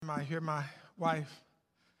I hear my wife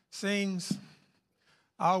sings,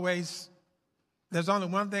 there's only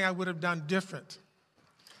one thing I would have done different.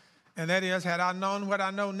 And that is, had I known what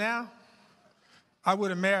I know now, I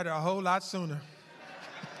would have married her a whole lot sooner.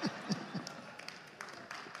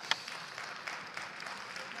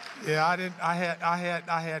 Yeah, I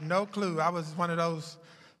had no clue. I was one of those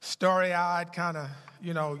starry-eyed kind of,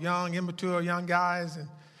 young, immature young guys, and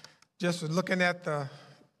just was looking at the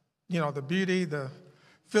beauty, the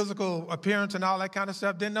physical appearance and all that kind of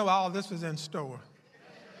stuff. Didn't know all this was in store.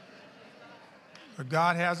 But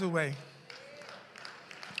God has a way.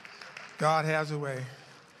 God has a way.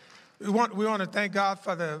 We want to thank God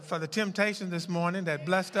for the temptation this morning that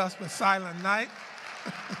blessed us with Silent Night.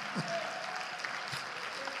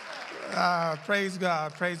 Praise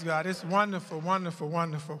God, praise God. It's wonderful, wonderful,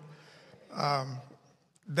 wonderful.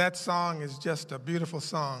 That song is just a beautiful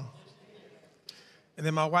song. And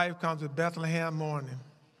then my wife comes with Bethlehem Morning.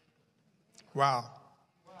 Wow.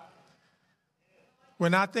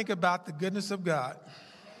 When I think about the goodness of God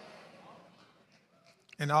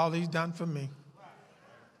and all he's done for me,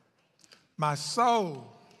 my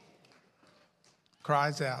soul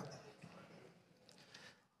cries out.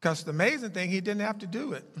 Because the amazing thing, he didn't have to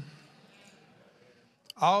do it.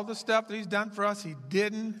 All the stuff that he's done for us, he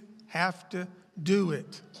didn't have to do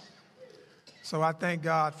it. So I thank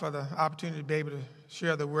God for the opportunity to be able to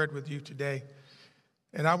share the word with you today.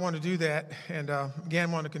 And I want to do that. And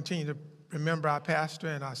again, want to continue to remember our pastor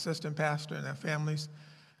and our assistant pastor and their families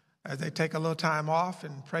as they take a little time off,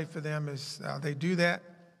 and pray for them as they do that.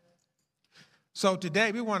 So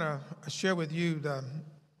today we want to share with you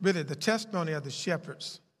the testimony of the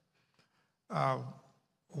shepherds.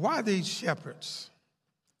 Why these shepherds?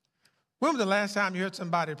 When was the last time you heard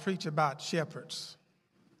somebody preach about shepherds?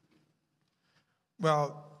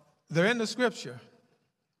 Well, they're in the scripture.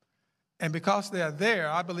 And because they're there,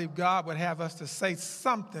 I believe God would have us to say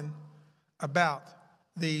something about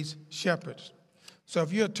these shepherds. So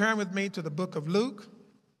if you'll turn with me to the book of Luke,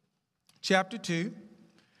 chapter 2,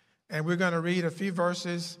 and we're going to read a few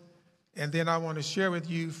verses, and then I want to share with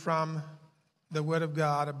you from the Word of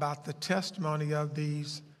God about the testimony of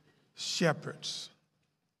these shepherds.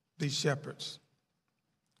 These shepherds.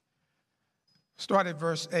 Start at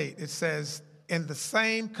verse 8. It says, in the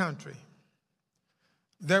same country,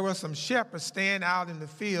 there were some shepherds staying out in the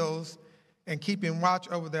fields and keeping watch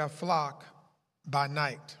over their flock by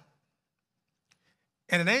night.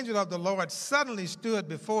 And an angel of the Lord suddenly stood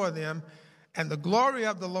before them, and the glory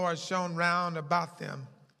of the Lord shone round about them,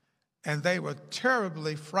 and they were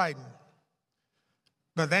terribly frightened.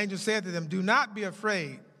 But the angel said to them, do not be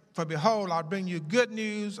afraid, for behold, I'll bring you good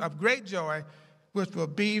news of great joy, which will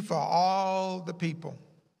be for all the people.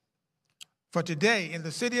 For today, in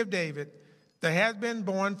the city of David, there has been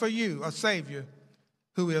born for you a Savior,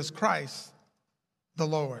 who is Christ the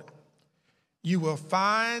Lord. You will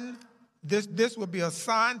find, this will be a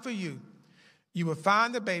sign for you. You will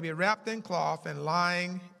find the baby wrapped in cloth and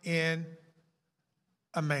lying in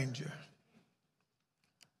a manger.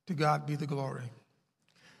 To God be the glory.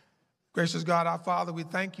 Gracious God, our Father, we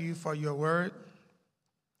thank you for your word.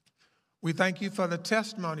 We thank you for the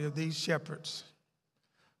testimony of these shepherds.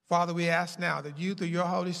 Father, we ask now that you, through your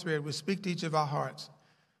Holy Spirit, would speak to each of our hearts,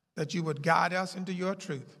 that you would guide us into your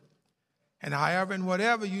truth. And however and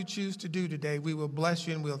whatever you choose to do today, we will bless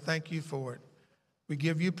you and we'll thank you for it. We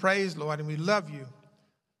give you praise, Lord, and we love you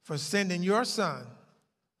for sending your Son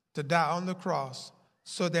to die on the cross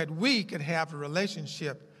so that we could have a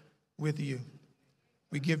relationship with you.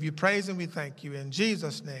 We give you praise and we thank you. In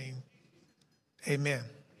Jesus' name, amen.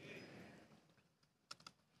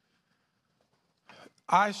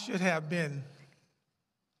 I should have been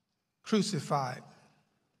crucified.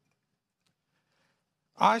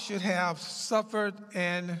 I should have suffered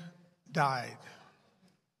and died.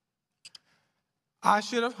 I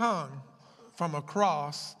should have hung from a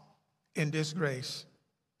cross in disgrace.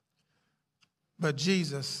 But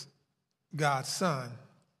Jesus, God's Son,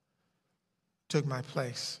 took my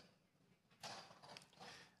place.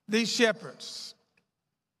 These shepherds,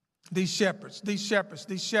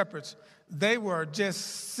 they were just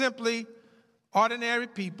simply ordinary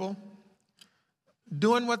people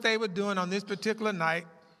doing what they were doing on this particular night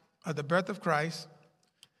of the birth of Christ.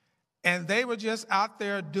 And they were just out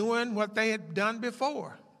there doing what they had done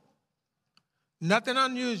before. Nothing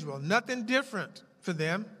unusual, nothing different for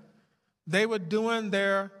them. They were doing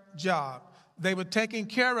their job. They were taking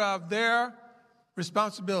care of their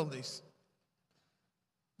responsibilities.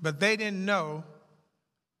 But they didn't know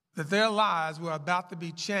that their lives were about to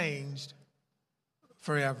be changed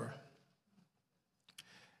forever.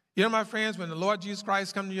 You know, my friends, when the Lord Jesus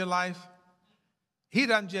Christ comes into your life, he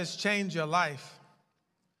doesn't just change your life,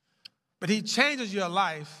 but he changes your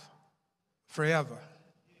life forever.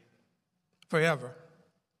 Forever.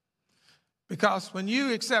 Because when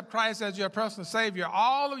you accept Christ as your personal Savior,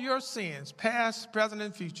 all of your sins, past, present,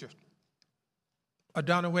 and future, are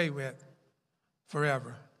done away with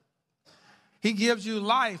forever. He gives you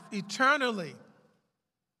life eternally,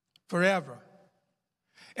 forever.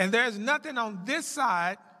 And there's nothing on this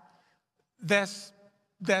side that's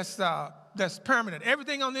permanent.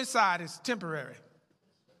 Everything on this side is temporary.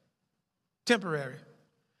 Temporary.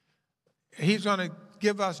 He's going to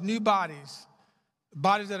give us new bodies.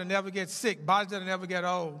 Bodies that'll never get sick, bodies that'll never get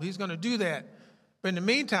old. He's going to do that. But in the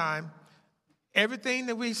meantime, everything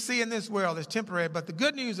that we see in this world is temporary. But the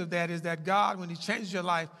good news of that is that God, when he changes your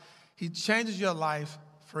life, he changes your life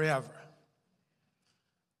forever.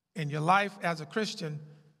 And your life as a Christian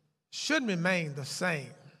should remain the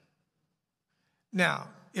same. Now,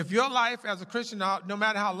 if your life as a Christian, no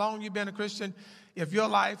matter how long you've been a Christian, if your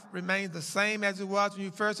life remains the same as it was when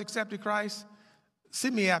you first accepted Christ, see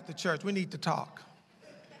me after church. We need to talk.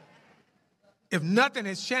 If nothing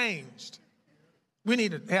has changed, we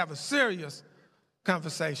need to have a serious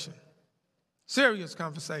conversation. Serious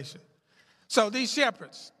conversation. So these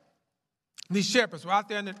shepherds were out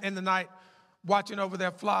there in the night watching over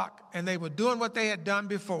their flock, and they were doing what they had done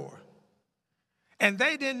before. And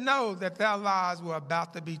they didn't know that their lives were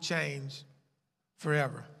about to be changed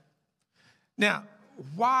forever. Now,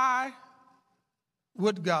 why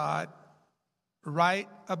would God write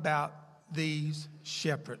about these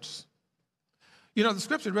shepherds? You know, the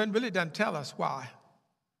scripture really doesn't tell us why,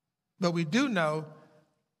 but we do know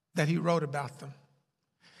that he wrote about them.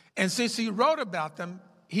 And since he wrote about them,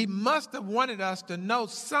 he must have wanted us to know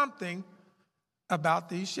something about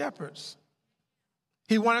these shepherds.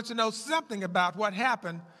 He wanted to know something about what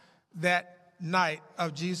happened that night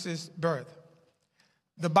of Jesus' birth.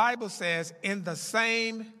 The Bible says in the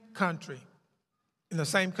same country,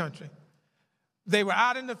 they were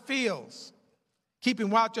out in the fields, keeping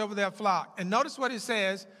watch over their flock. And notice what it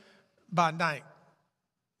says, by night.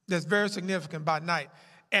 That's very significant, by night.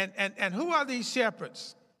 And who are these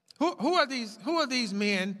shepherds? Who are these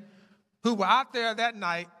men who were out there that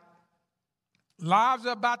night? Lives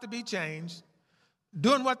are about to be changed,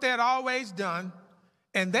 doing what they had always done,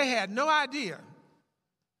 and they had no idea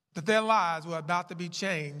that their lives were about to be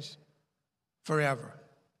changed forever.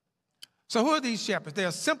 So who are these shepherds? They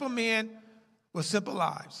are simple men with simple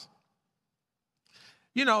lives.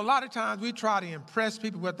 You know, a lot of times we try to impress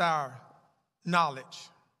people with our knowledge.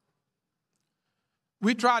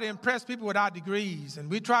 We try to impress people with our degrees, and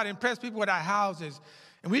we try to impress people with our houses,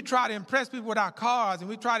 and we try to impress people with our cars, and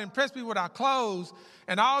we try to impress people with our clothes,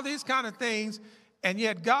 and all these kind of things, and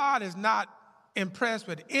yet God is not impressed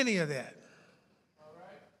with any of that. All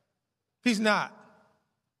right. He's not.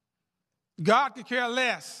 God could care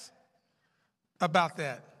less about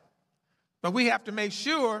that. But we have to make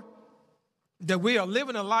sure that we are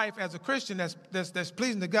living a life as a Christian that's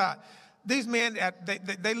pleasing to God. These men,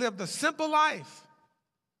 they lived a simple life.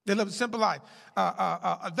 They lived a simple life.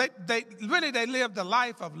 They lived a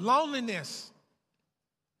life of loneliness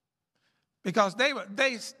because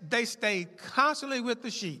they stayed constantly with the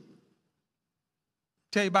sheep.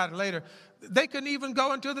 Tell you about it later. They couldn't even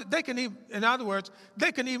go in other words,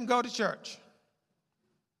 they couldn't even go to church.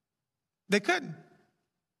 They couldn't.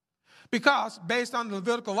 Because based on the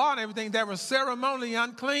Levitical law and everything, they were ceremonially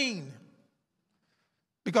unclean.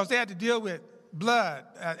 Because they had to deal with blood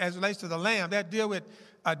as it relates to the lamb. They had to deal with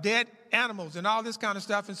dead animals and all this kind of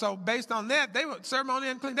stuff. And so based on that, they were ceremonially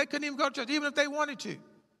unclean. They couldn't even go to church, even if they wanted to.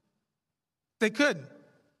 They couldn't.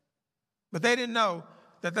 But they didn't know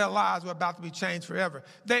that their lives were about to be changed forever.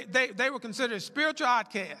 They were considered spiritual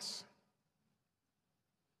outcasts.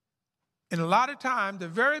 And a lot of times, the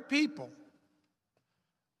very people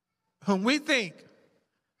whom we think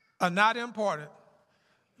are not important,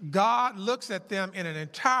 God looks at them in an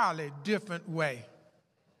entirely different way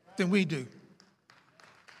than we do.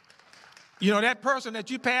 You know, that person that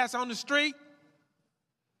you pass on the street,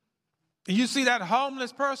 and you see that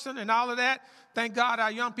homeless person and all of that, thank God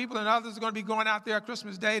our young people and others are going to be going out there on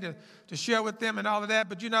Christmas Day to share with them and all of that.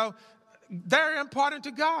 But, you know, they're important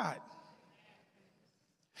to God.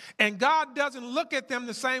 And God doesn't look at them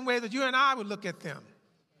the same way that you and I would look at them.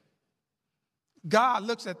 God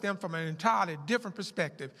looks at them from an entirely different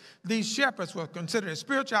perspective. These shepherds were considered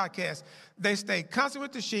spiritual outcasts. They stayed constant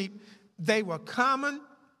with the sheep. They were common,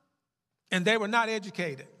 and they were not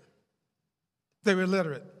educated. They were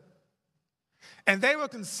illiterate. And they were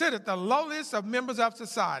considered the lowliest of members of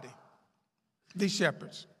society, these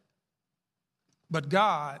shepherds. But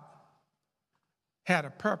God had a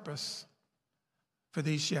purpose for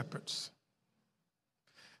these shepherds.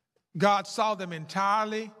 God saw them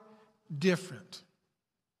entirely different.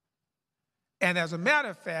 And as a matter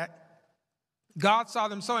of fact, God saw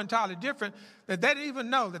them so entirely different that they didn't even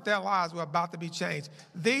know that their lives were about to be changed.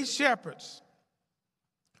 These shepherds,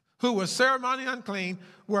 who were ceremonially unclean,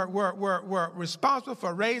 were responsible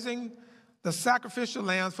for raising the sacrificial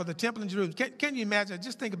lambs for the temple in Jerusalem. Can you imagine?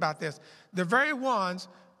 Just think about this. The very ones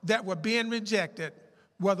that were being rejected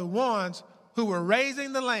were the ones who were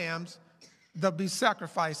raising the lambs that be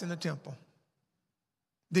sacrificed in the temple.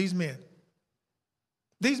 These men.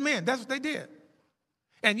 These men, that's what they did.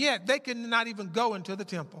 And yet, they could not even go into the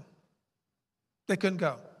temple. They couldn't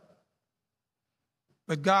go.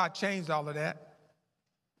 But God changed all of that.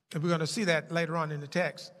 And we're going to see that later on in the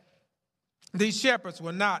text. These shepherds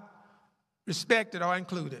were not respected or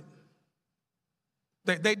included.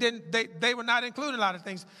 They were not included in a lot of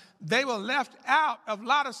things. They were left out of a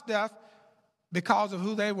lot of stuff because of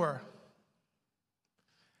who they were.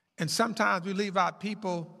 And sometimes we leave out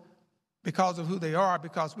people because of who they are,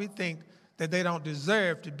 because we think that they don't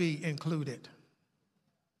deserve to be included.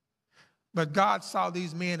 But God saw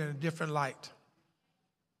these men in a different light.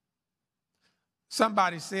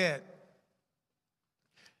 Somebody said,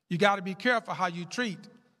 you got to be careful how you treat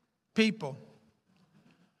people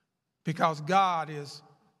because God is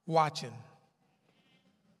watching.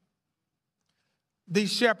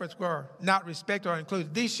 These shepherds were not respected or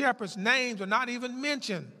included. These shepherds' names were not even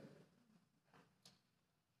mentioned.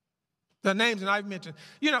 The names are not even mentioned.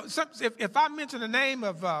 You know, if I mention the name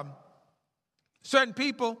of certain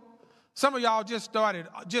people, some of y'all just started,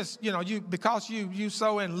 because you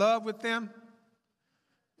so in love with them.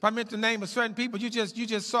 If I mention the name of certain people, you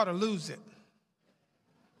just sort of lose it.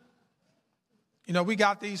 You know, we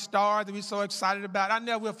got these stars that we're so excited about. I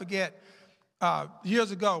never will forget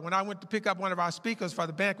years ago when I went to pick up one of our speakers for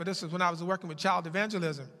the banquet. This was when I was working with child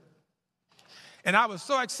evangelism. And I was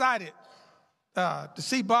so excited to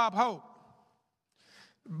see Bob Hope.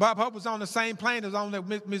 Bob Hope was on the same plane as on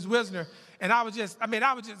Ms. Wisner. And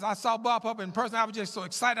I saw Bob Hope in person. I was just so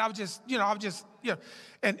excited.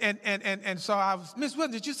 And so I was, Ms.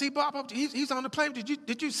 Wisner, did you see Bob Hope? He's on the plane.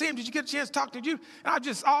 Did you see him? Did you get a chance to talk to you? And I was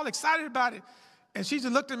just all excited about it. And she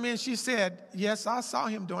just looked at me and she said, yes, I saw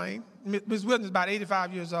him, Duane. Ms. Wisner is about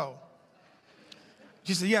 85 years old.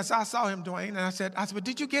 She said, yes, I saw him, Duane. And I said, but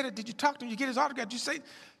did you get it? Did you talk to him? Did you get his autograph? Did you say?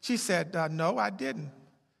 She said, no, I didn't.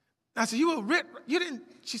 I said, you didn't?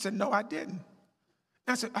 She said, no, I didn't.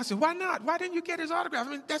 I said, why not? Why didn't you get his autograph?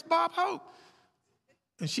 I mean, that's Bob Hope.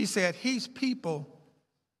 And she said, he's people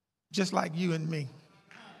just like you and me.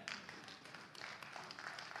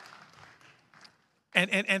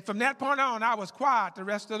 And from that point on, I was quiet the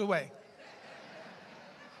rest of the way.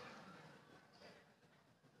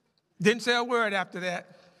 Didn't say a word after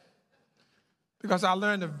that because I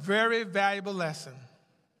learned a very valuable lesson.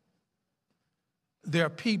 There are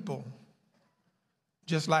people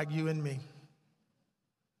just like you and me.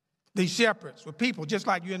 These shepherds were people just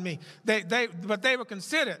like you and me. But they were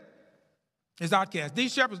considered as outcasts.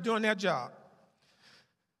 These shepherds doing their job.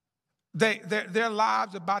 Their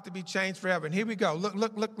lives are about to be changed forever. And here we go.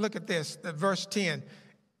 Look at this, verse 10.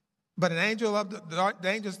 But verse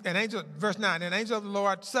 9, an angel of the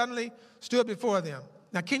Lord suddenly stood before them.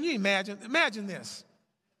 Now, can you imagine? Imagine this.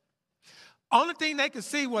 Only thing they could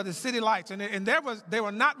see were the city lights, and they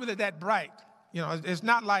were not really that bright. You know, it's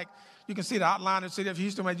not like you can see the outline of the city of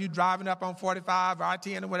Houston when you're driving up on 45 or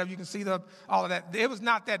I-10 or whatever. You can see all of that. It was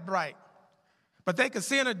not that bright. But they could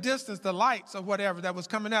see in a distance the lights or whatever that was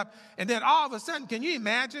coming up. And then all of a sudden, can you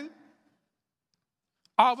imagine?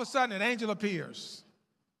 All of a sudden, an angel appears.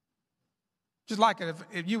 Just like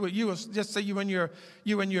if you were just say you in your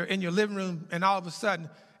living room, and all of a sudden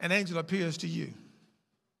an angel appears to you.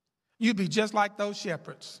 You'd be just like those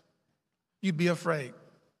shepherds. You'd be afraid.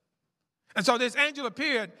 And so this angel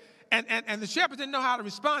appeared, and the shepherds didn't know how to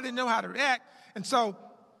respond, didn't know how to react. And so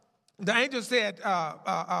the angel said,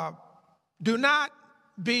 do not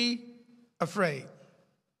be afraid.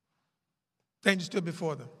 The angel stood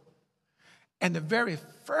before them. And the very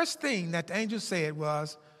first thing that the angel said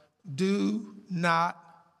was, do not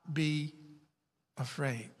be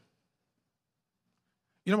afraid.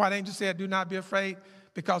 You know why the angel said, do not be afraid?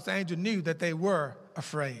 Because the angel knew that they were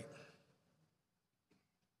afraid.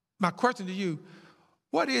 My question to you,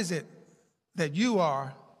 what is it that you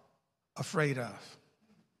are afraid of?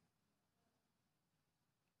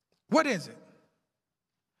 What is it?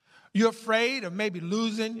 You're afraid of maybe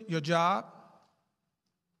losing your job.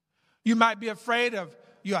 You might be afraid of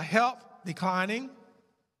your health declining.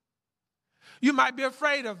 You might be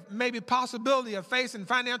afraid of maybe possibility of facing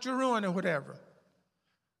financial ruin or whatever.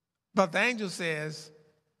 But the angel says,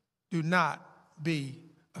 do not be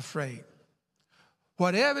afraid.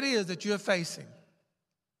 Whatever it is that you're facing,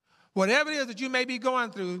 whatever it is that you may be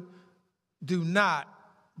going through, do not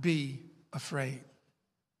be afraid.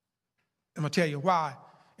 I'm going to tell you why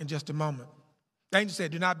in just a moment. The angel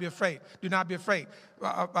said, do not be afraid. Do not be afraid.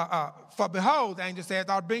 For behold, the angel says,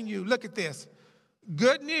 I'll bring you, look at this,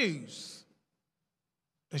 good news.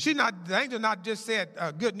 And the angel not just said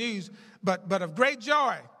good news, but of great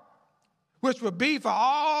joy, which will be for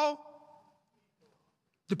all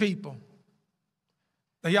the people.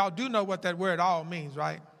 Now, y'all do know what that word all means,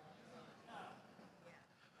 right?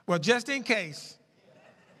 Well, just in case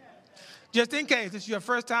it's your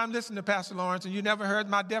first time listening to Pastor Lawrence and you never heard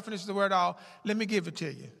my definition of the word all, let me give it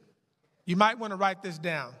to you. You might want to write this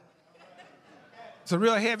down. It's a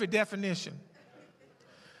real heavy definition.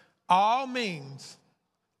 All means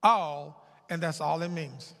all, and that's all it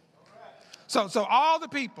means. So all the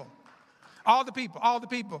people.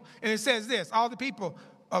 And it says this, all the people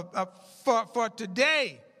for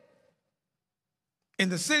today in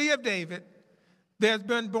the city of David, there's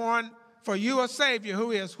been born for you a Savior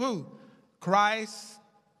who is who? Christ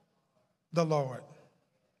the Lord.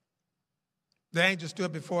 The angel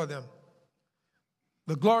stood before them.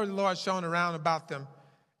 The glory of the Lord shone around about them,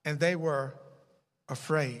 and they were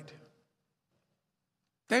afraid.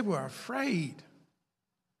 They were afraid.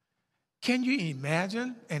 Can you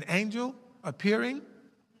imagine an angel appearing?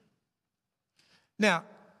 Now,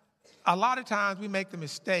 a lot of times we make the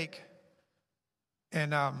mistake,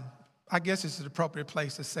 and I guess it's an appropriate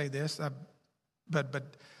place to say this,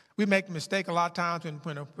 but we make the mistake a lot of times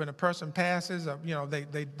when a person passes,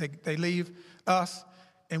 they leave us,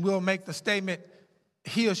 and we'll make the statement,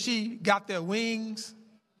 he or she got their wings.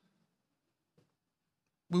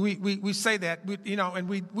 We say that, and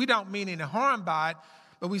we don't mean any harm by it,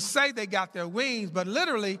 but we say they got their wings, but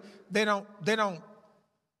literally they don't.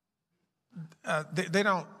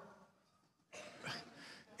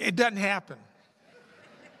 It doesn't happen.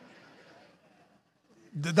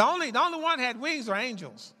 The only one had wings are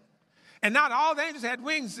angels. And not all the angels had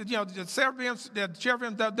wings. The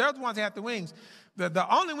cherubim, they're the ones that had the wings. The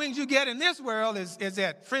only wings you get in this world is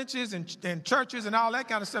at French's and churches and all that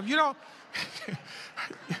kind of stuff. You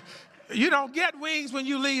don't get wings when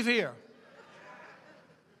you leave here.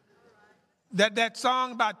 That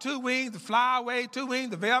song about two wings, the fly away, two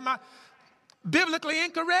wings, the veil, biblically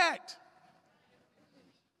incorrect.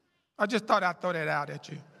 I just thought I'd throw that out at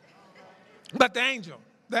you. But the angel.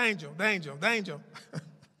 The angel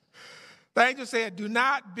said, do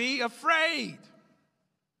not be afraid.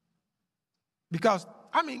 Because,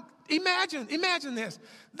 imagine this.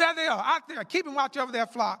 There they are out there keeping watch over their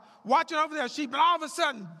flock, watching over their sheep, and all of a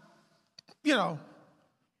sudden,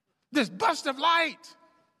 this burst of light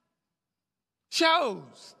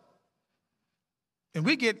shows. And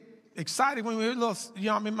we get excited when we hear a little,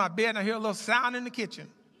 I'm in my bed and I hear a little sound in the kitchen.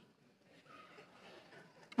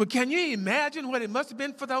 But can you imagine what it must have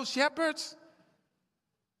been for those shepherds?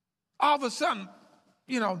 All of a sudden,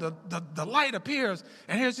 the light appears,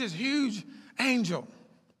 and here's this huge angel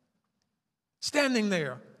standing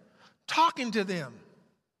there, talking to them.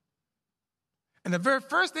 And the very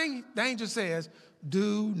first thing the angel says,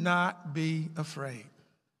 do not be afraid.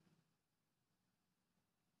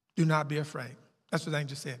 Do not be afraid. That's what the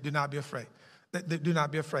angel said. Do not be afraid. Do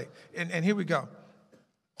not be afraid. And here we go.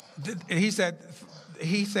 He said,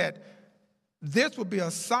 this will be a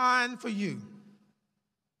sign for you.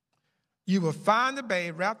 You will find the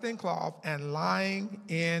babe wrapped in cloth and lying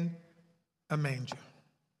in a manger.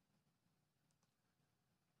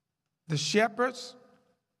 The shepherds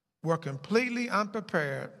were completely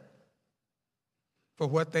unprepared for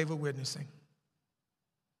what they were witnessing.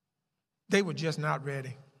 They were just not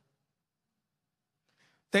ready.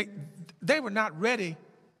 They were not ready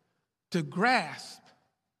to grasp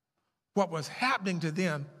what was happening to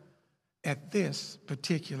them at this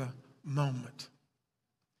particular moment.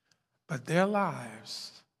 But their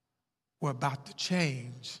lives were about to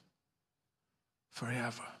change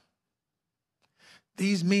forever.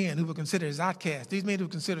 These men who were considered as outcasts, these men who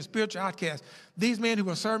were considered spiritual outcasts, these men who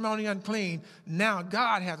were ceremonially unclean, now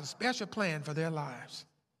God has a special plan for their lives.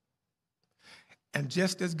 And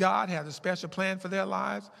just as God has a special plan for their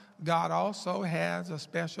lives, God also has a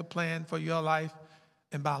special plan for your life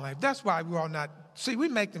and my life. That's why we are not, we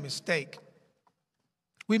make the mistake.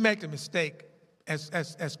 We make the mistake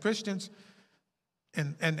as Christians,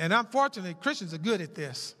 and unfortunately, Christians are good at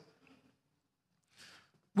this.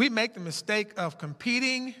 We make the mistake of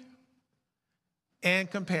competing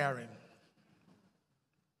and comparing.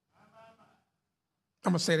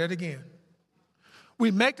 I'm going to say that again.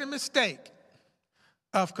 We make the mistake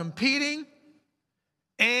of competing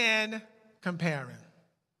and comparing.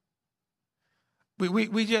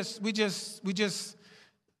 It's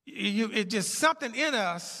just something in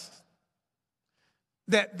us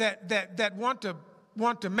that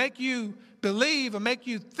want to make you believe or make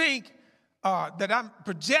you think that I'm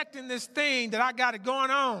projecting this thing, that I got it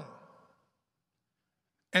going on.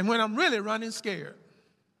 And when I'm really running scared.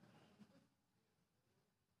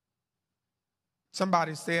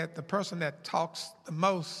 Somebody said the person that talks the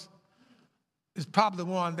most is probably the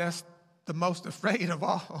one that's the most afraid of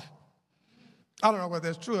all. I don't know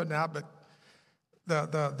whether that's true or not, but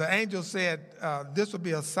the angel said, this will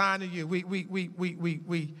be a sign of you.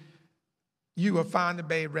 You will find the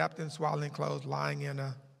babe wrapped in swaddling clothes, lying in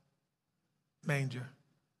a manger.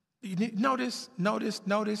 Notice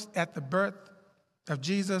at the birth of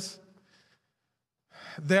Jesus,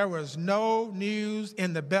 there was no news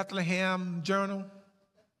in the Bethlehem Journal.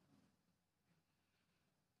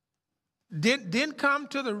 Didn't come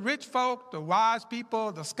to the rich folk, the wise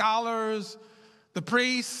people, the scholars, the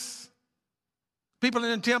priests, people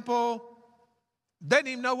in the temple. They didn't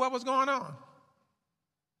even know what was going on.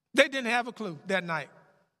 They didn't have a clue that night.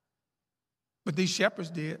 But these shepherds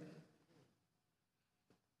did.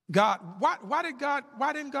 Why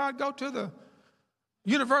didn't God go to the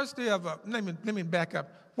University of, let me back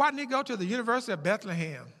up. Why didn't he go to the University of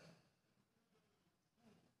Bethlehem?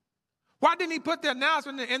 Why didn't he put the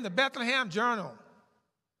announcement in the Bethlehem Journal?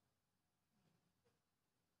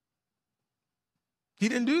 He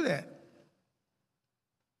didn't do that.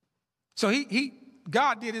 So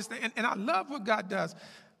God did his thing, and I love what God does.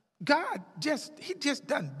 God he just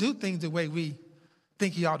doesn't do things the way we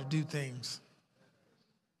think he ought to do things.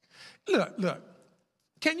 Look,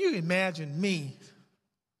 can you imagine me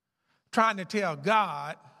trying to tell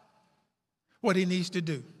God what he needs to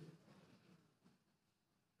do?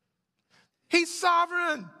 He's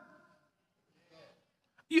sovereign.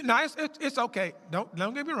 It's okay. Don't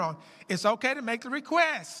get me wrong. It's okay to make the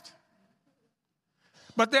request.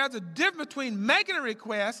 But there's a difference between making a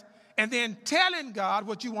request and then telling God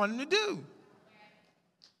what you want him to do.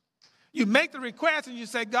 You make the request and you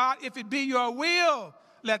say, God, if it be your will,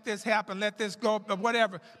 let this happen, let this go, or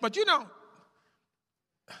whatever. But you don't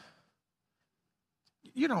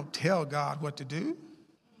tell God what to do.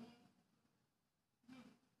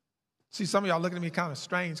 See, some of y'all looking at me kind of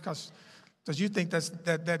strange because you think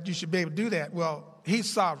that you should be able to do that. Well, he's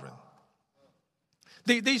sovereign.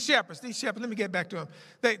 These shepherds, let me get back to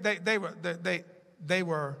them. They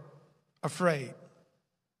were afraid.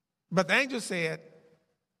 But the angel said,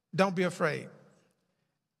 don't be afraid,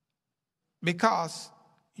 because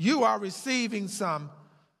you are receiving some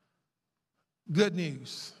good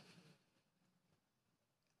news.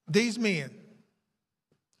 These men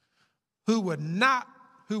who were not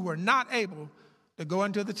able to go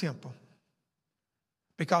into the temple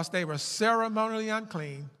because they were ceremonially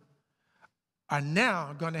unclean are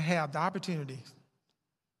now going to have the opportunity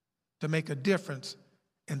to make a difference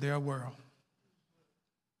in their world.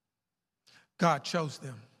 God chose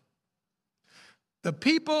them. The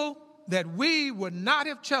people that we would not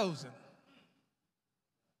have chosen,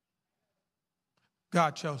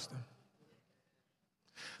 God chose them.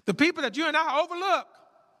 The people that you and I overlook,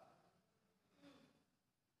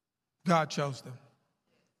 God chose them.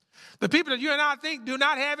 The people that you and I think do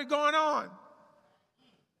not have it going on,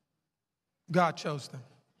 God chose them.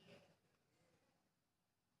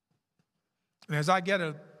 And as I get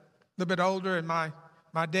a little bit older in my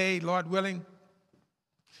day, Lord willing,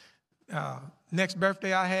 next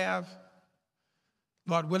birthday I have,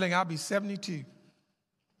 Lord willing, I'll be 72,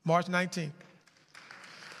 March 19th.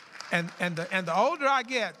 And the older I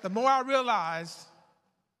get, the more I realize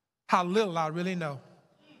how little I really know.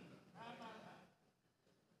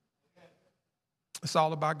 It's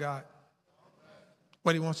all about God.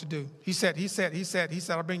 What he wants to do. He said,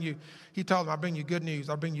 I'll bring you, he told them, I'll bring you good news.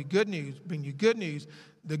 I'll bring you good news, bring you good news.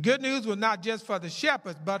 The good news was not just for the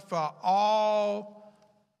shepherds, but for all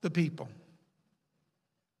the people.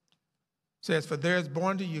 It says, for there is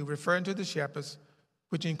born to you, referring to the shepherds,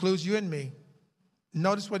 which includes you and me.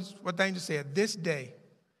 Notice what the angel said. This day,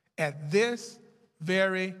 at this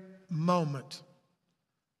very moment,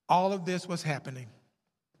 all of this was happening.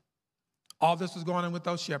 All this was going on with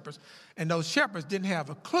those shepherds. And those shepherds didn't have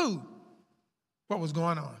a clue what was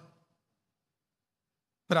going on.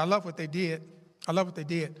 But I love what they did.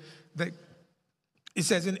 It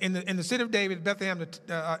says in the city of David, in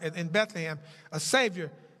Bethlehem, a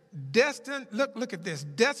Savior destined, look at this,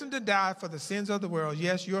 destined to die for the sins of the world.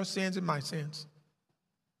 Yes, your sins and my sins.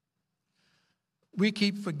 We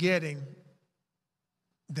keep forgetting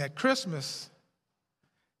that Christmas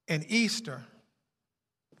and Easter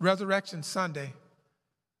Resurrection Sunday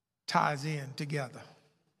ties in together.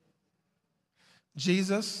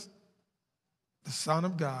 Jesus, the Son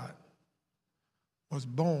of God, was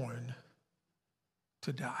born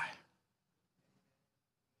to die.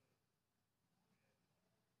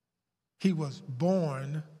 He was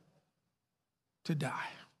born to die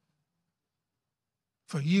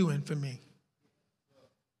for you and for me.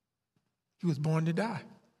 He was born to die.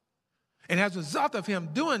 And as a result of him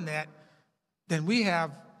doing that, then we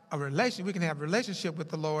have a relation. We can have a relationship with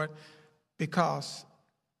the Lord because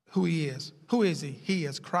who he is. Who is he? He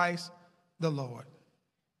is Christ the Lord.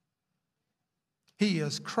 He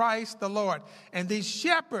is Christ the Lord. And these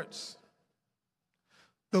shepherds,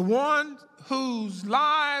 the ones whose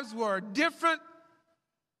lives were different,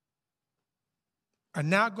 are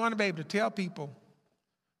now going to be able to tell people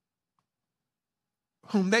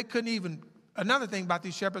whom they couldn't even, another thing about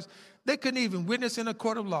these shepherds, they couldn't even witness in a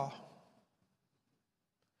court of law.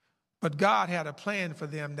 But God had a plan for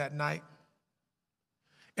them that night.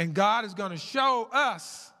 And God is going to show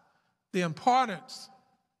us the importance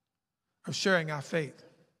of sharing our faith.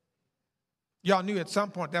 Y'all knew at some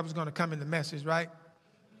point that was going to come in the message, right?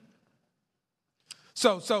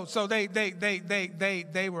 So they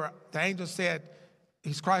were, the angel said,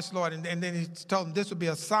 he's Christ Lord. And then he told them, this will be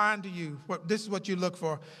a sign to you. This is what you look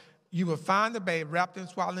for. You will find the babe wrapped in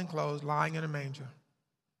swaddling clothes, lying in a manger.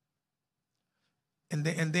 And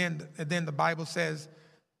then the Bible says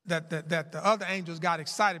that the other angels got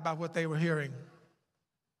excited by what they were hearing.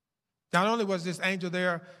 Not only was this angel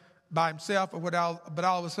there by himself, but all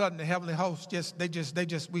of a sudden the heavenly host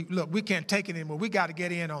we can't take it anymore. We got to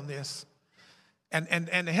get in on this. And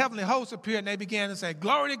the heavenly host appeared and they began to say,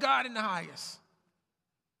 glory to God in the highest.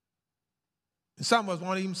 And some of us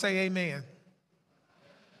won't even say amen.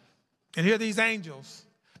 And here are these angels.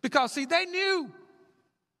 Because, see, they knew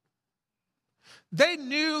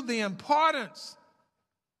the importance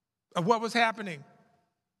of what was happening.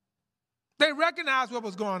 They recognized what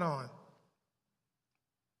was going on.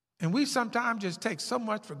 And we sometimes just take so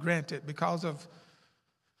much for granted because of,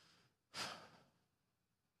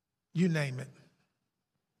 you name it.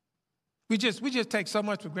 We just take so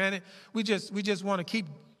much for granted. We just want to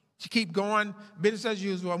keep going, business as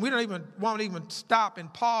usual. And we won't even stop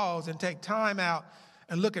and pause and take time out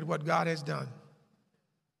and look at what God has done.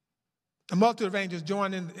 A multitude of angels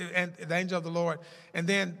joined in and the angel of the Lord, and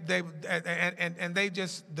then the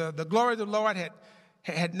glory of the Lord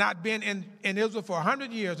had not been in Israel for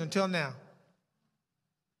 100 years until now.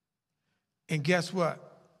 And guess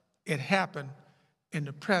what? It happened in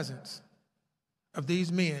the presence of these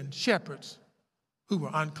men, shepherds, who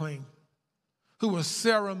were unclean, who were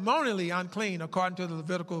ceremonially unclean according to the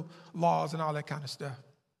Levitical laws and all that kind of stuff.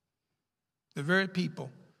 The very people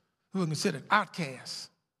who were considered outcasts,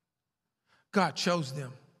 God chose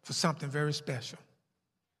them for something very special.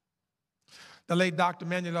 The late Dr.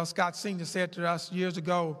 Manuel L. Scott Sr. said to us years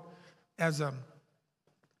ago as a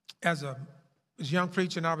young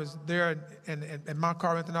preacher, and I was there in Mount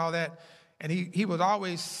Corinth and all that, and he was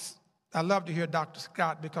always, I love to hear Dr.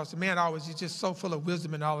 Scott because the man he's just so full of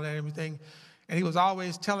wisdom and all of that and everything, and he was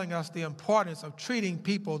always telling us the importance of treating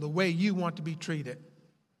people the way you want to be treated.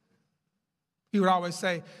 He would always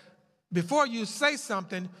say, before you say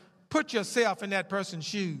something, put yourself in that person's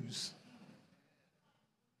shoes.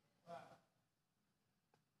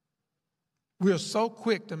 We are so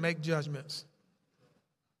quick to make judgments.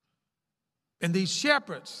 And these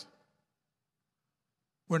shepherds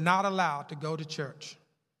were not allowed to go to church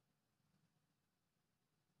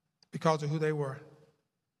because of who they were.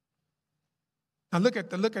 Now look at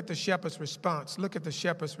the shepherd's response. Look at the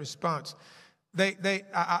shepherd's response.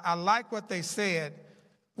 I like what they said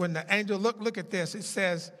when the angel, look at this. It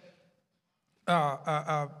says,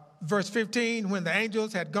 verse 15, when the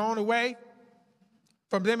angels had gone away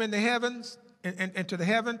from them in the heavens, into the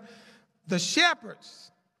heaven, the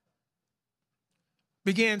shepherds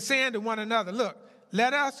began saying to one another, look,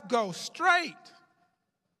 let us go straight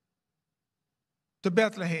to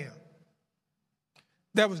Bethlehem.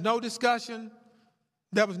 There was no discussion.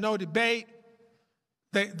 There was no debate.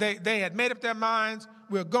 They had made up their minds.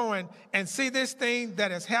 We're going and see this thing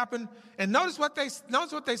that has happened. And notice what they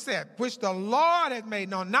said, which the Lord had made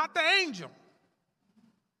known, not the angel.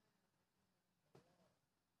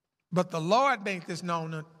 But the Lord made this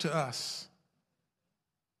known to us.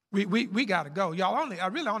 We got to go. Y'all I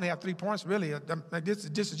really only have 3 points, really. This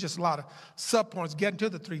is just a lot of sub-points getting to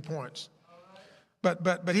the 3 points.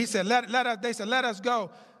 But he said, they said, let us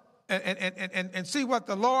go and see what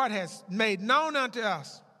the Lord has made known unto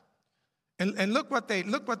us. And look what they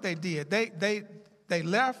did. They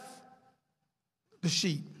left the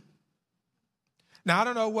sheep. Now, I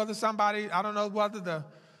don't know whether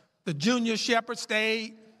the junior shepherd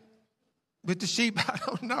stayed with the sheep. I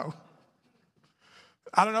don't know.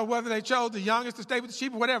 I don't know whether they chose the youngest to stay with the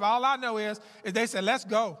sheep or whatever. All I know is they said, let's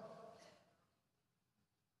go.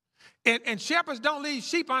 And shepherds don't leave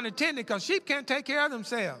sheep unattended because sheep can't take care of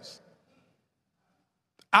themselves.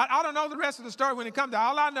 I don't know the rest of the story when it comes to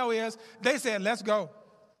all I know is they said, let's go.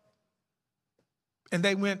 And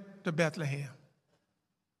they went to Bethlehem.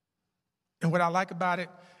 And what I like about it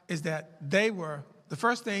is that they were, the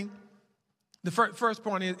first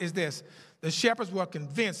point is this. The shepherds were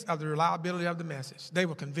convinced of the reliability of the message. They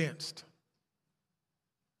were convinced.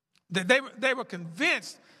 They were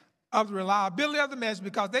convinced of the reliability of the message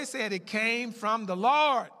because they said it came from the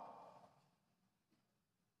Lord.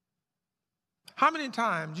 How many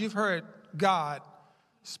times you've heard God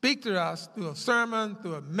speak to us through a sermon,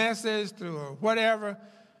 through a message, through a whatever,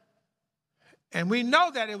 and we know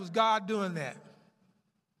that it was God doing that,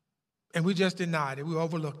 and we just denied it. We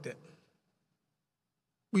overlooked it.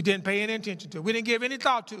 We didn't pay any attention to it. We didn't give any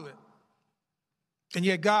thought to it. And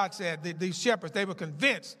yet God said that these shepherds, they were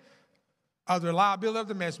convinced of the reliability of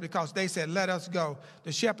the message because they said, let us go.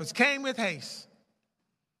 The shepherds came with haste.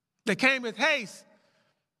 They came with haste,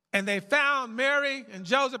 and they found Mary and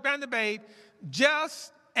Joseph and the babe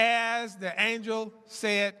just as the angel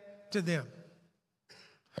said to them.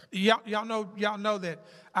 Y'all know that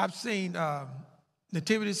I've seen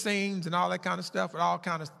nativity scenes and all that kind of stuff with all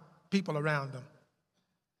kinds of people around them.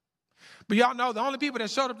 But y'all know the only people that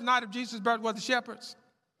showed up the night of Jesus' birth were the shepherds.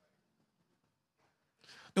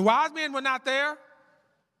 The wise men were not there.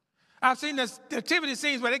 I've seen the nativity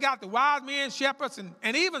scenes where they got the wise men, shepherds,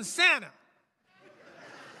 and even Santa.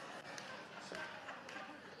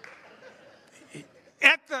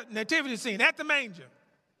 At the nativity scene, at the manger.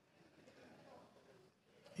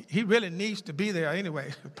 He really needs to be there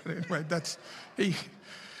anyway. But anyway, that's he.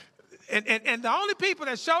 And the only people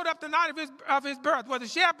that showed up the night of his birth were the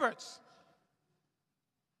shepherds.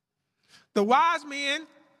 The wise men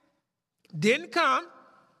didn't come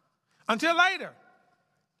until later.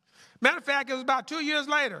 Matter of fact, it was about 2 years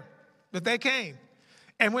later that they came.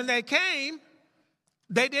 And when they came,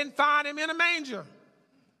 they didn't find him in a manger.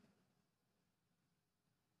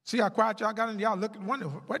 See how quiet y'all got in? Y'all look and wonder,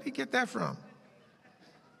 where did he get that from?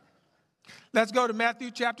 Let's go to Matthew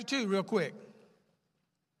chapter 2 real quick.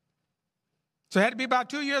 So it had to be about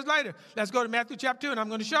 2 years later. Let's go to Matthew chapter 2, and I'm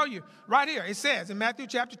going to show you right here. It says in Matthew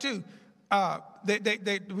chapter 2,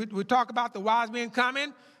 we talk about the wise men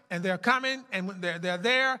coming, and they're coming, and they're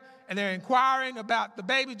there, and they're inquiring about the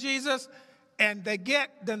baby Jesus, and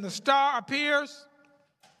then the star appears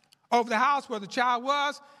over the house where the child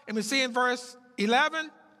was, and we see in verse 11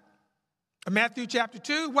 of Matthew chapter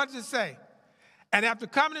 2, what does it say? And after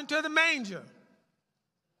coming into the manger,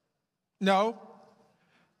 no,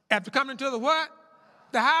 after coming into the what?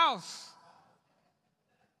 The house.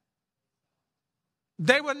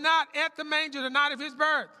 They were not at the manger the night of his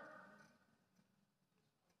birth.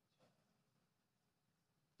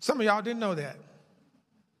 Some of y'all didn't know that.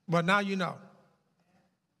 But now you know.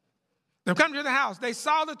 They come to the house. They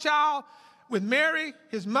saw the child with Mary,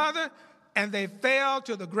 his mother, and they fell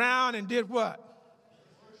to the ground and did what?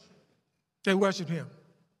 They worshiped him.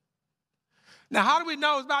 Now, how do we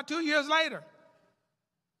know it's about 2 years later?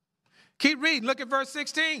 Keep reading. Look at verse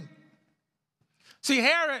 16. See,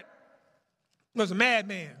 Herod was a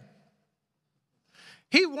madman.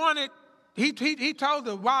 He told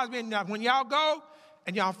the wise men, now, when y'all go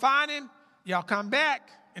and y'all find him, y'all come back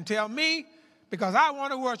and tell me because I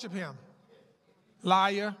want to worship him.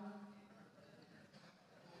 Liar.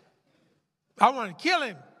 I want to kill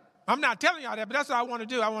him. I'm not telling y'all that, but that's what I want to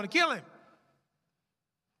do. I want to kill him.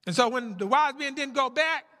 And so when the wise men didn't go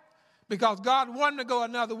back because God wanted to go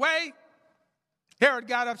another way, Herod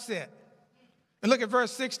got upset. And look at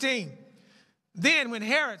verse 16. Then when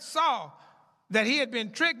Herod saw that he had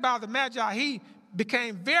been tricked by the Magi, he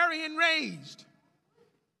became very enraged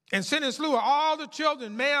and sent and slew all the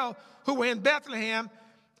children, male, who were in Bethlehem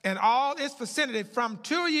and all its vicinity from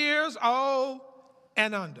 2 years old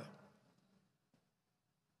and under.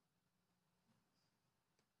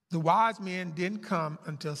 The wise men didn't come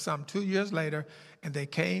until some 2 years later, and they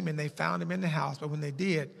came and they found him in the house. But when they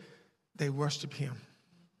did, they worshiped him.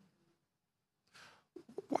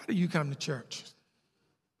 Why do you come to church?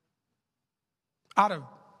 Out of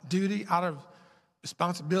duty, out of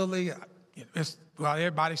responsibility? Well,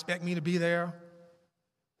 everybody expect me to be there.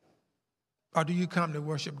 Or do you come to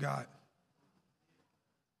worship God?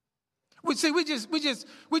 We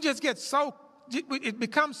just get so, it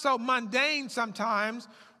becomes so mundane sometimes,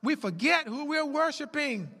 we forget who we're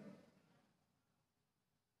worshiping.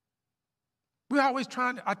 We're always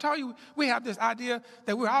trying to, I tell you, we have this idea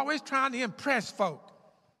that we're always trying to impress folk.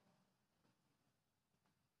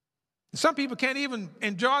 Some people can't even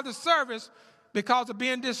enjoy the service because of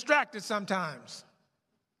being distracted sometimes.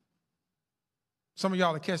 Some of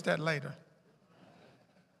y'all will catch that later.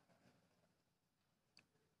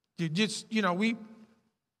 You just,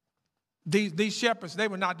 these shepherds, they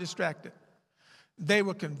were not distracted. They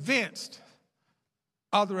were convinced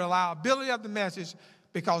of the reliability of the message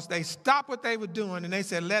because they stopped what they were doing and they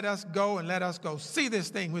said, let us go and let us go see this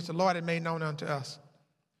thing which the Lord had made known unto us.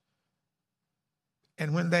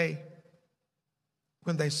 And when they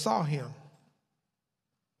saw him,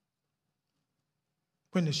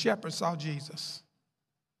 when the shepherds saw Jesus,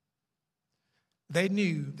 they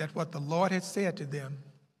knew that what the Lord had said to them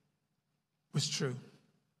was true.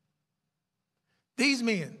 These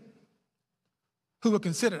men who were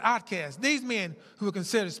considered outcasts, these men who were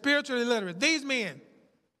considered spiritually illiterate, these men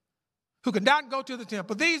who could not go to the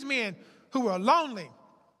temple, these men who were lonely,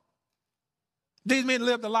 these men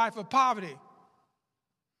lived a life of poverty,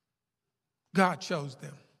 God chose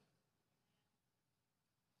them.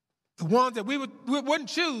 The ones that we wouldn't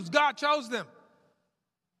choose, God chose them.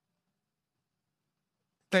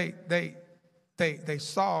 They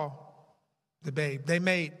saw the babe. They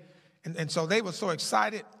made, and so they were so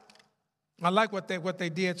excited. I like what they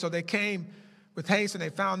did. So they came with haste and they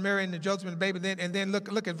found Mary and Joseph and the baby. And then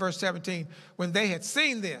look at verse 17. When they had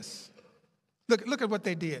seen this, look at what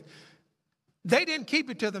they did. They didn't keep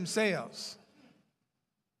it to themselves.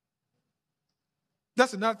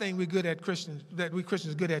 That's another thing we Christians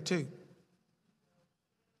are good at too.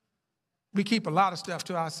 We keep a lot of stuff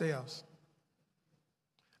to ourselves.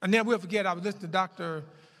 And then we'll forget, I was listening to Dr.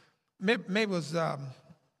 Maybe it was, I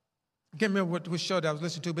can't remember what show that I was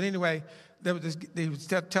listening to, but anyway, they was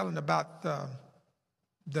telling about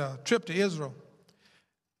the trip to Israel.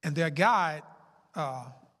 And their guide,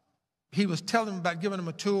 he was telling them about giving them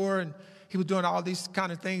a tour, and he was doing all these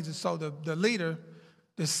kind of things. And so the leader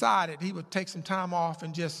decided he would take some time off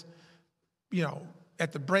and just,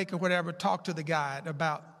 at the break or whatever, talk to the guide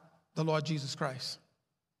about the Lord Jesus Christ.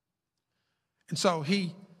 And so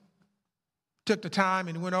he took the time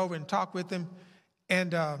and went over and talked with him.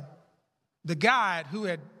 And the guide, who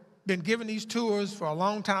had been giving these tours for a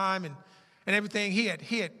long time and everything, he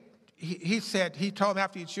told him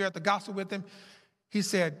after he shared the gospel with him, he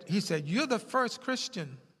said, you're the first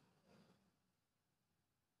Christian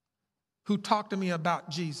who talked to me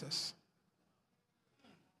about Jesus.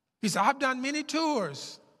 He said, I've done many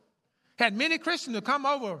tours, had many Christians to come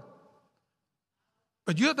over,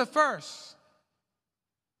 but you're the first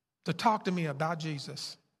to talk to me about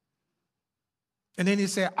Jesus. And then he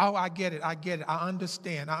said, oh, I get it, I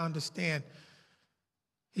understand.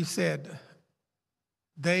 He said,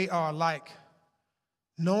 they are like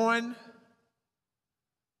knowing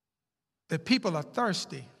that people are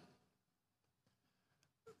thirsty.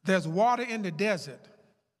 There's water in the desert.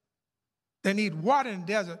 They need water in the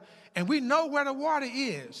desert, and we know where the water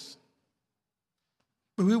is,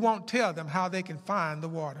 but we won't tell them how they can find the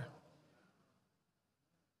water.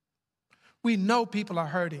 We know people are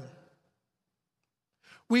hurting.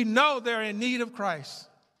 We know they're in need of Christ,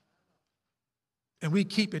 and we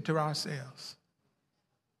keep it to ourselves.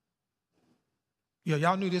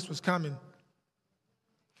 Y'all knew this was coming.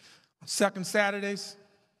 On second Saturdays.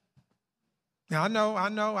 Now, I know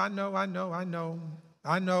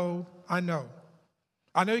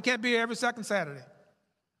you can't be here every second Saturday.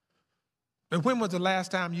 But when was the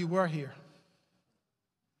last time you were here?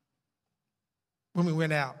 When we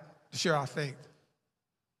went out to share our faith.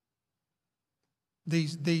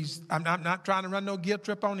 I'm not trying to run no guilt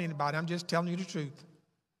trip on anybody. I'm just telling you the truth.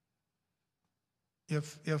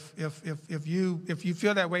 If you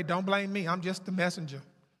feel that way, don't blame me. I'm just the messenger.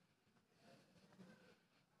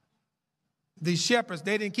 These shepherds,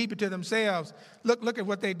 they didn't keep it to themselves. Look at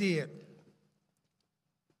what they did.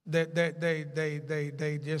 They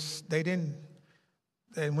didn't.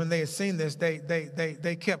 And when they had seen this,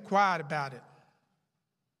 they kept quiet about it.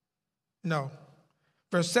 No.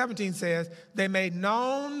 Verse 17 says, they made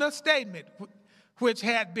known the statement which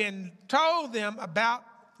had been told them about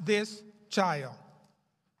this child.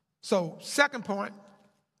 So, second point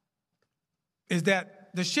is that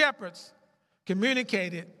the shepherds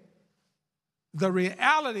communicated the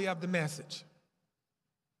reality of the message.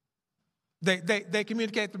 They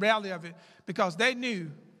communicated the reality of it because they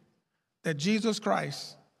knew that Jesus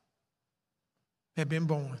Christ had been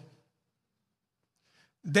born.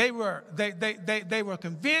 They were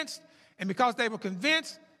convinced, and because they were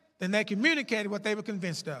convinced, then they communicated what they were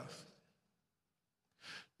convinced of.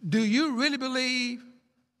 Do you really believe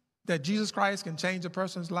that Jesus Christ can change a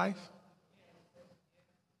person's life?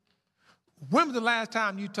 When was the last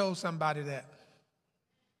time you told somebody that?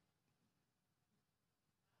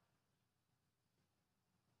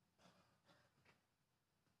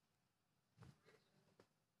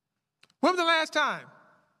 When was the last time?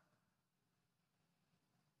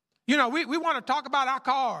 You know, we want to talk about our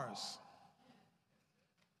cars.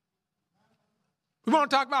 We want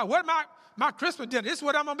to talk about what my Christmas dinner. This is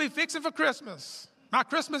what I'm going to be fixing for Christmas. My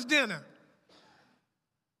Christmas dinner.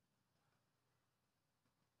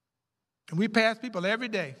 And we pass people every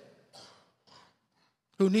day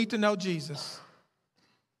who need to know Jesus.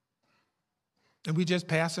 And we just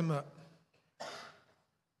pass them up.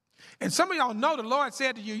 And some of y'all know the Lord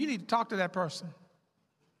said to you, you need to talk to that person.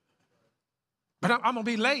 But I'm going to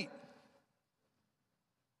be late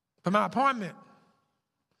for my appointment.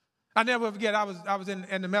 I never forget, I was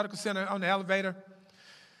in the medical center on the elevator.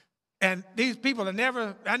 And these people I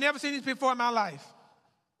never seen these people before in my life.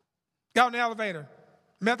 Got on the elevator,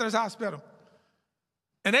 Methodist Hospital.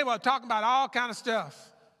 And they were talking about all kind of stuff.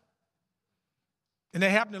 And they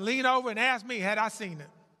happened to lean over and ask me, had I seen it?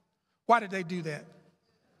 Why did they do that?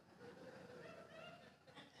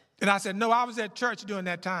 And I said, no, I was at church during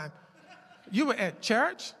that time. You were at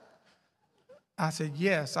church? I said,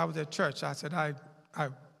 yes, I was at church. I said, I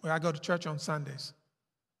go to church on Sundays.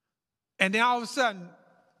 And then all of a sudden,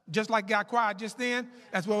 just like got quiet just then,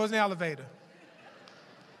 that's what was in the elevator.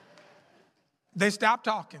 They stopped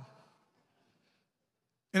talking.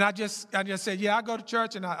 And I just said, yeah, I go to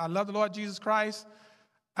church and I love the Lord Jesus Christ.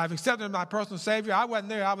 I've accepted him as my personal Savior. I wasn't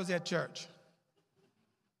there, I was at church.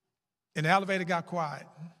 And the elevator got quiet.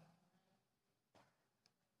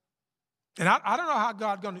 And I don't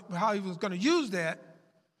know how he was going to use that,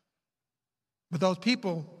 but those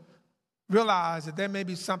people realized that there may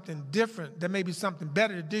be something different, there may be something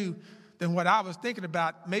better to do than what I was thinking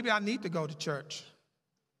about. Maybe I need to go to church.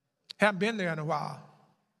 Haven't been there in a while.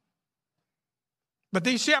 But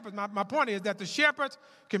these shepherds, my point is that the shepherds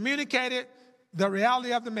communicated the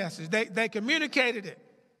reality of the message. They communicated it.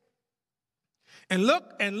 And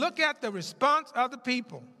look at the response of the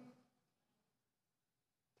people.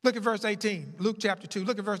 Look at verse 18, Luke chapter 2.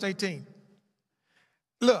 Look at verse 18.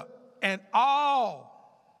 Look, and all.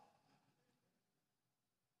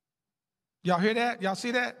 Y'all hear that? Y'all see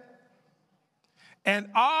that? And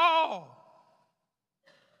all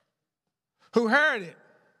who heard it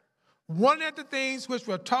wondered at the things which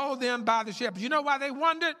were told them by the shepherds. You know why they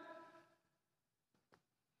wondered?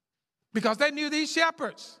 Because they knew these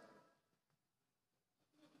shepherds.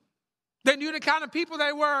 They knew the kind of people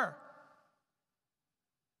they were.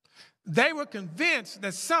 They were convinced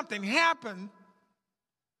that something happened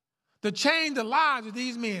to change the lives of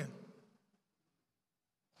these men,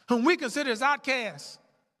 whom we consider as outcasts,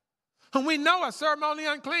 whom we know are ceremonially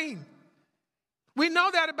unclean. We know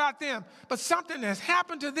that about them, but something has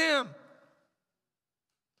happened to them.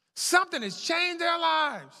 Something has changed their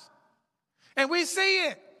lives, and we see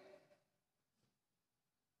it.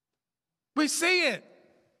 We see it.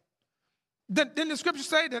 Didn't the scripture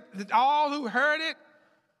say that all who heard it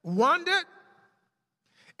wondered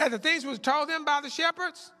at the things which was told them by the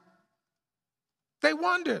shepherds? They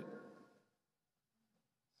wondered.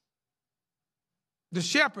 The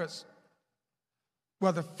shepherds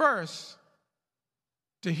were the first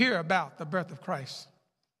to hear about the birth of Christ.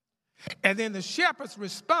 And then the shepherds'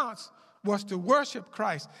 response was to worship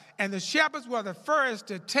Christ. And the shepherds were the first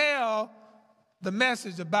to tell the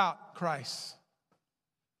message about Christ.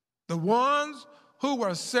 The ones who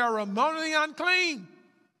were ceremonially unclean,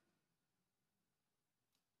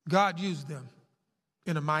 God used them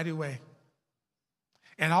in a mighty way.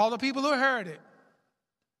 And all the people who heard it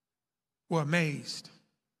were amazed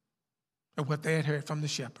at what they had heard from the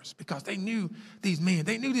shepherds, because they knew these men.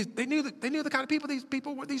 They knew the kind of people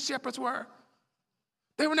these shepherds were.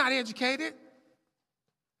 They were not educated.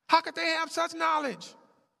 How could they have such knowledge?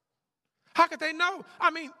 How could they know? I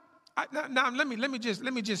mean, now let me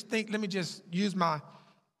just use my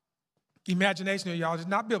imagination here, y'all. It's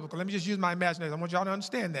not biblical. Let me just use my imagination. I want y'all to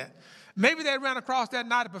understand that. Maybe they ran across that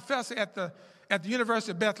night a professor at the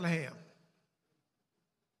University of Bethlehem.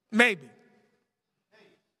 Maybe.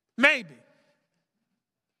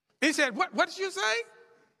 He said, what did you say?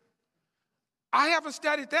 I haven't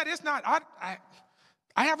studied that. It's not, I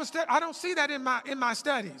haven't studied, I don't see that in my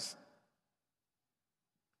studies.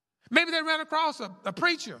 Maybe they ran across a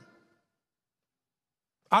preacher.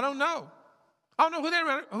 I don't know. I don't know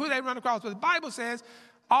who they run across, but the Bible says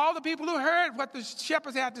all the people who heard what the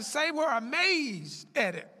shepherds had to say were amazed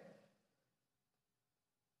at it,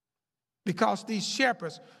 because these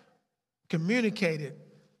shepherds communicated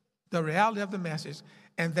the reality of the message,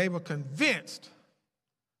 and they were convinced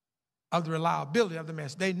of the reliability of the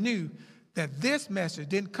message. They knew that this message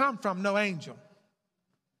didn't come from no angel.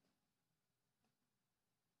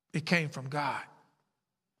 It came from God.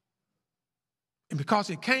 And because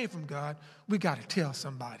it came from God, we got to tell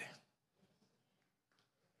somebody.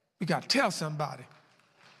 We got to tell somebody.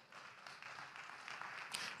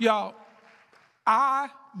 Y'all, I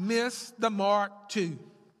miss the mark too.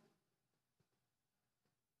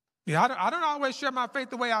 Yeah, I don't always share my faith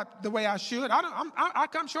the way I should. I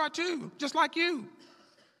come short too, just like you.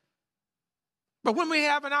 But when we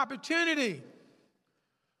have an opportunity,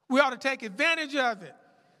 we ought to take advantage of it.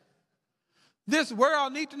 This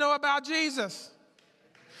world needs to know about Jesus.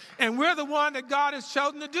 And we're the one that God has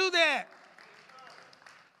chosen to do that.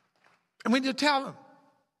 And we need to tell them.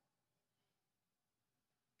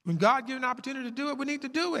 When God gives an opportunity to do it, we need to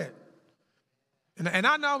do it. And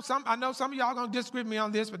I know some of y'all are going to disagree with me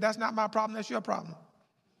on this, but that's not my problem. That's your problem.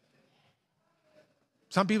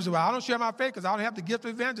 Some people say, well, I don't share my faith because I don't have the gift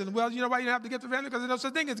of evangelism. Well, you know why you don't have the gift of evangelism? Because there's no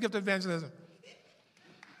such thing as gift of evangelism.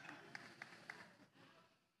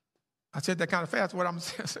 I said that kind of fast, what I'm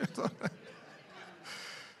saying.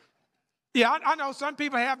 Yeah, I know some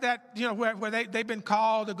people have that, where they've been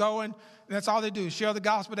called to go and that's all they do, share the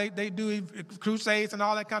gospel. They do crusades and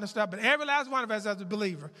all that kind of stuff. But every last one of us as a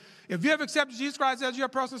believer, if you have accepted Jesus Christ as your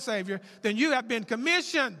personal Savior, then you have been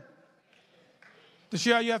commissioned to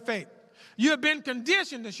share your faith. You have been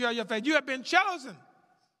conditioned to share your faith. You have been chosen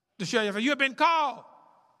to share your faith. You have been called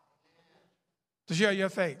to share your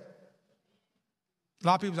faith. A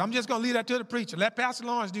lot of people say, I'm just going to leave that to the preacher. Let Pastor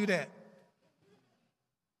Lawrence do that.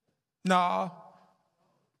 No.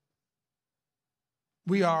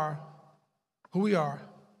 We are who we are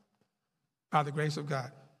by the grace of God.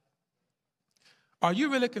 Are you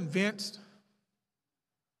really convinced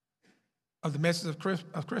of the message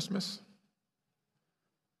of Christmas?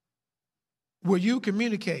 Will you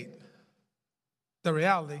communicate the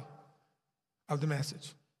reality of the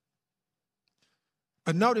message?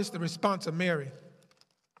 But notice the response of Mary.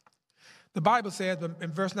 The Bible says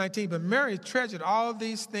in verse 19, but Mary treasured all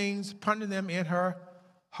these things, pondering them in her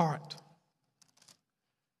heart.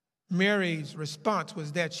 Mary's response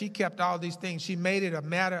was that she kept all these things. She made it a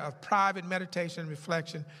matter of private meditation and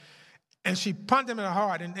reflection, and she pondered them in her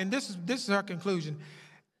heart. And this is her conclusion.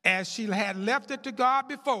 As she had left it to God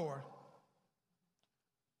before,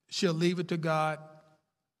 she'll leave it to God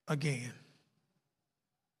again.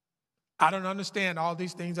 I don't understand all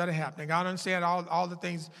these things that are happening. I don't understand all the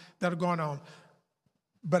things that are going on.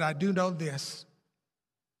 But I do know this,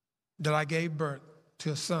 that I gave birth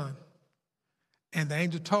to a son. And the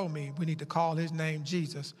angel told me we need to call his name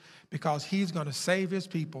Jesus because he's going to save his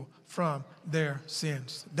people from their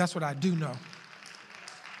sins. That's what I do know.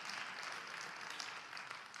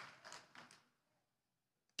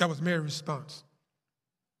 That was Mary's response.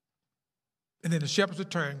 And then the shepherds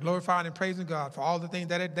returned, glorifying and praising God for all the things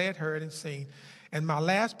that they had heard and seen. And my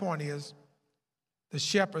last point is the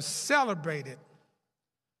shepherds celebrated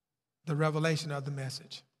the revelation of the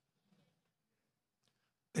message.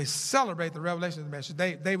 They celebrate the revelation of the message.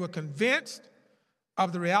 They were convinced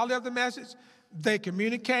of the reality of the message. They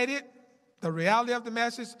communicated the reality of the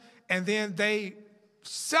message, and then they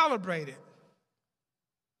celebrated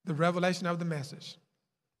the revelation of the message.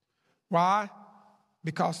 Why?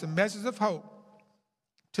 Because the message of hope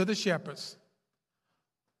to the shepherds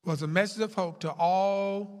was a message of hope to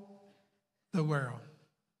all the world.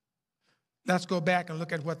 Let's go back and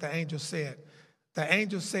look at what the angel said. The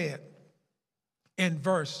angel said in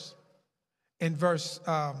verse 10,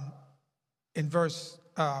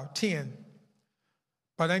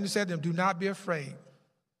 but the angel said to them, do not be afraid,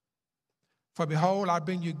 for behold, I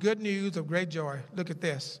bring you good news of great joy. Look at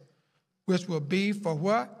this, which will be for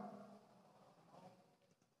what?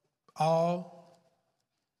 All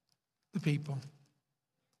the people.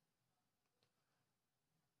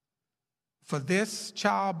 For this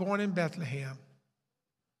child born in Bethlehem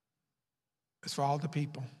is for all the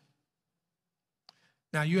people.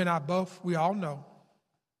 Now, you and I both, we all know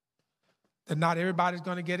that not everybody's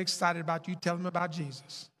going to get excited about you telling them about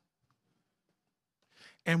Jesus.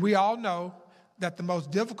 And we all know that the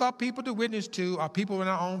most difficult people to witness to are people in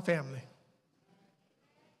our own family.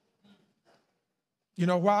 You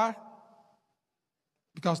know why?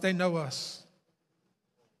 Because they know us.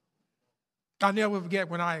 I'll never forget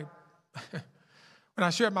when I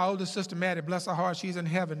shared my oldest sister, Maddie, bless her heart, she's in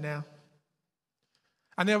heaven now.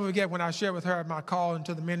 I never forget when I shared with her my call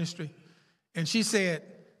into the ministry. And she said,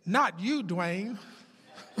 not you, Duane.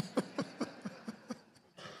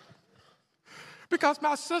 Because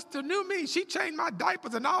my sister knew me. She changed my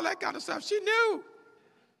diapers and all that kind of stuff. She knew.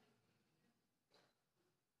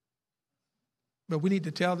 But we need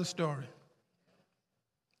to tell the story.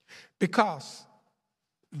 Because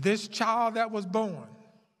this child that was born,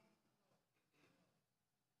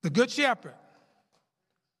 the good shepherd,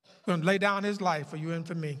 going to lay down his life for you and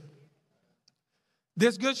for me.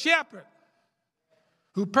 This good shepherd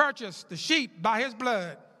who purchased the sheep by his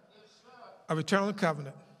blood of eternal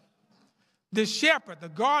covenant. This shepherd, the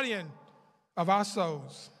guardian of our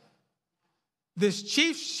souls. This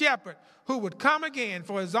chief shepherd who would come again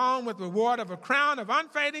for his own with reward of a crown of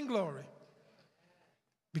unfading glory.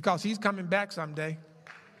 Because he's coming back someday.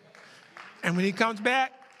 And when he comes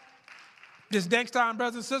back, this next time,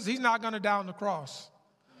 brothers and sisters, he's not going to die on the cross.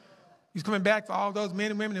 He's coming back for all those men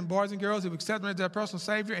and women and boys and girls who accept him as their personal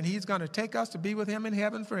Savior, and he's going to take us to be with him in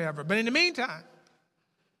heaven forever. But in the meantime,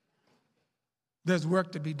 there's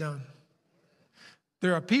work to be done.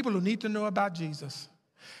 There are people who need to know about Jesus.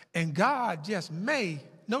 And God just may,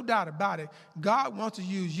 no doubt about it, God wants to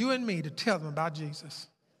use you and me to tell them about Jesus.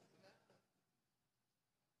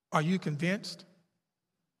 Are you convinced?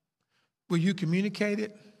 Will you communicate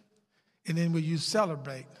it? And then will you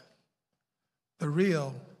celebrate the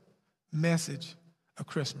real message of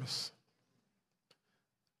Christmas?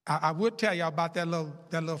 I would tell y'all about that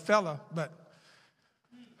little fella, but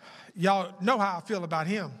y'all know how I feel about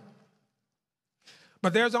him.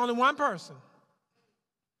 But there's only one person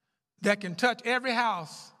that can touch every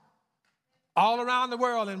house all around the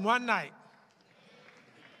world in one night.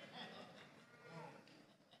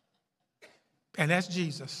 And that's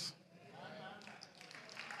Jesus.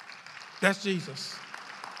 That's Jesus.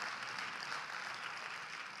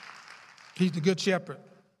 He's the good shepherd.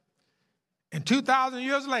 And 2,000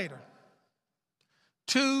 years later,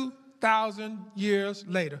 2,000 years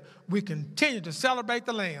later, we continue to celebrate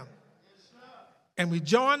the Lamb. And we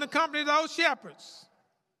join the company of those shepherds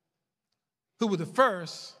who were the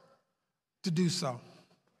first to do so.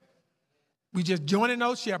 We just join in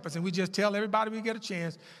those shepherds and we just tell everybody we get a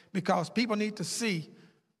chance, because people need to see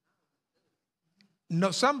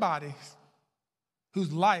somebody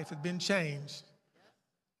whose life has been changed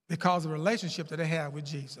because of the relationship that they have with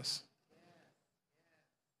Jesus.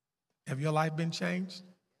 Have your life been changed?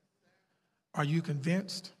 Are you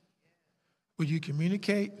convinced? Will you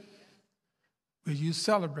communicate? Will you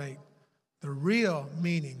celebrate the real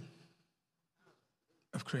meaning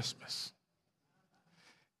of Christmas?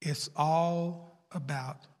 It's all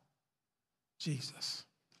about Jesus.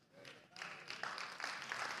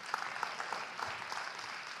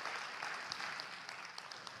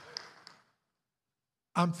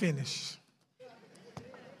 I'm finished.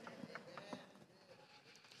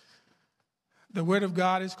 The word of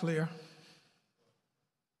God is clear.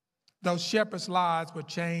 Those shepherds' lives were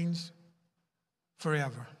changed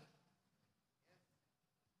forever.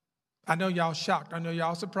 I know y'all shocked. I know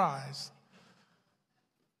y'all surprised.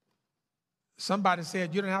 Somebody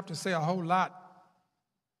said you don't have to say a whole lot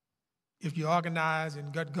if you organize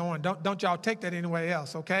and get going. Don't y'all take that anywhere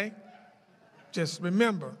else, okay? Just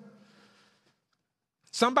remember.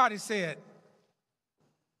 Somebody said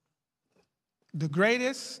the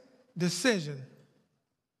greatest decision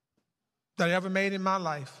that I ever made in my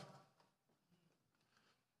life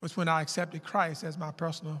was when I accepted Christ as my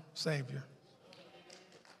personal Savior.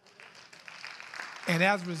 And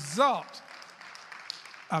as a result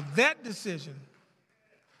of that decision,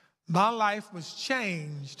 my life was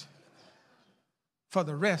changed for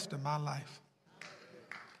the rest of my life.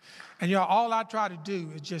 And y'all, all I try to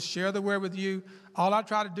do is just share the word with you. All I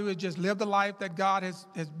try to do is just live the life that God has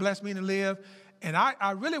blessed me to live. And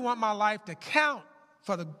I really want my life to count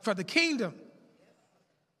for the kingdom.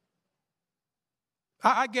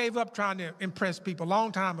 I gave up trying to impress people a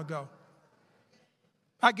long time ago.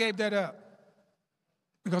 I gave that up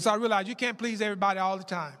because I realized you can't please everybody all the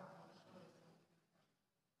time.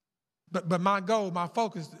 But my goal, my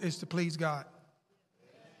focus is to please God.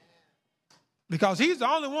 Because he's the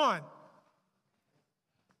only one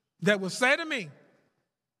that will say to me,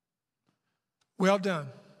 well done.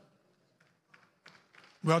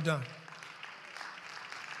 Well done.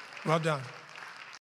 Well done.